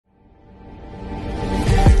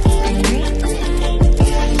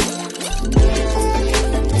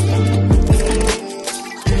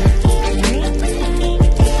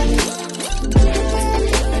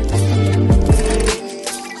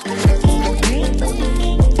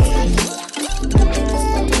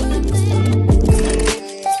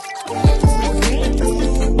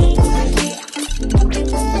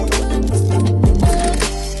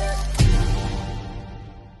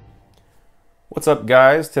What's up,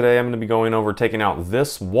 guys? Today I'm going to be going over taking out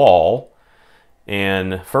this wall,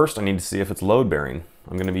 and first I need to see if it's load bearing.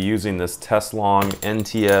 I'm going to be using this Teslong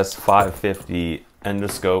NTS 550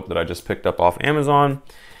 endoscope that I just picked up off Amazon.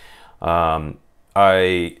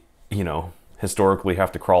 I historically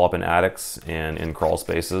have to crawl up in attics and in crawl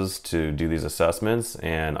spaces to do these assessments,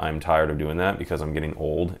 and I'm tired of doing that because I'm getting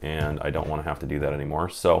old and I don't want to have to do that anymore.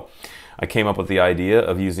 So I came up with the idea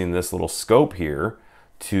of using this little scope here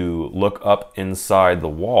to look up inside the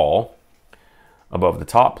wall above the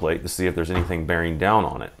top plate to see if there's anything bearing down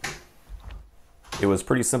on it. It was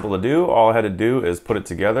pretty simple to do. All I had to do is put it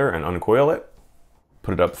together and uncoil it,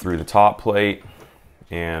 put it up through the top plate,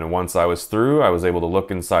 and once I was through, I was able to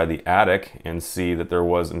look inside the attic and see that there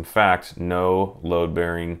was in fact no load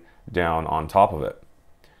bearing down on top of it.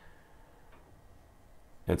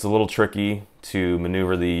 It's a little tricky to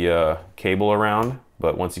maneuver the cable around,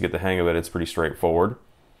 but once you get the hang of it, it's pretty straightforward.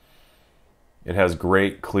 It has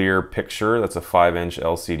great clear picture. That's a 5-inch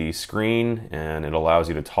LCD screen, and it allows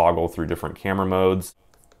you to toggle through different camera modes.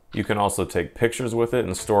 You can also take pictures with it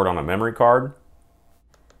and store it on a memory card.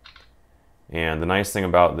 And the nice thing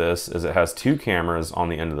about this is it has two cameras on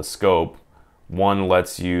the end of the scope. One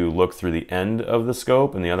lets you look through the end of the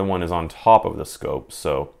scope, and the other one is on top of the scope.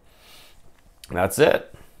 So that's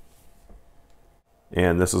it.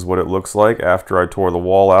 And this is what it looks like after I tore the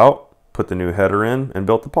wall out, put the new header in, and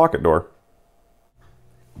built the pocket door.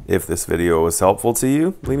 If this video was helpful to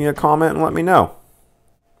you, leave me a comment and let me know.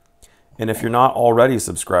 And if you're not already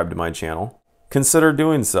subscribed to my channel, consider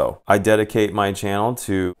doing so. I dedicate my channel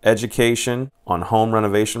to education on home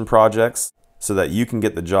renovation projects so that you can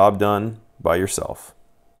get the job done by yourself.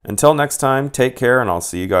 Until next time, take care, and I'll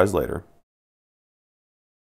see you guys later.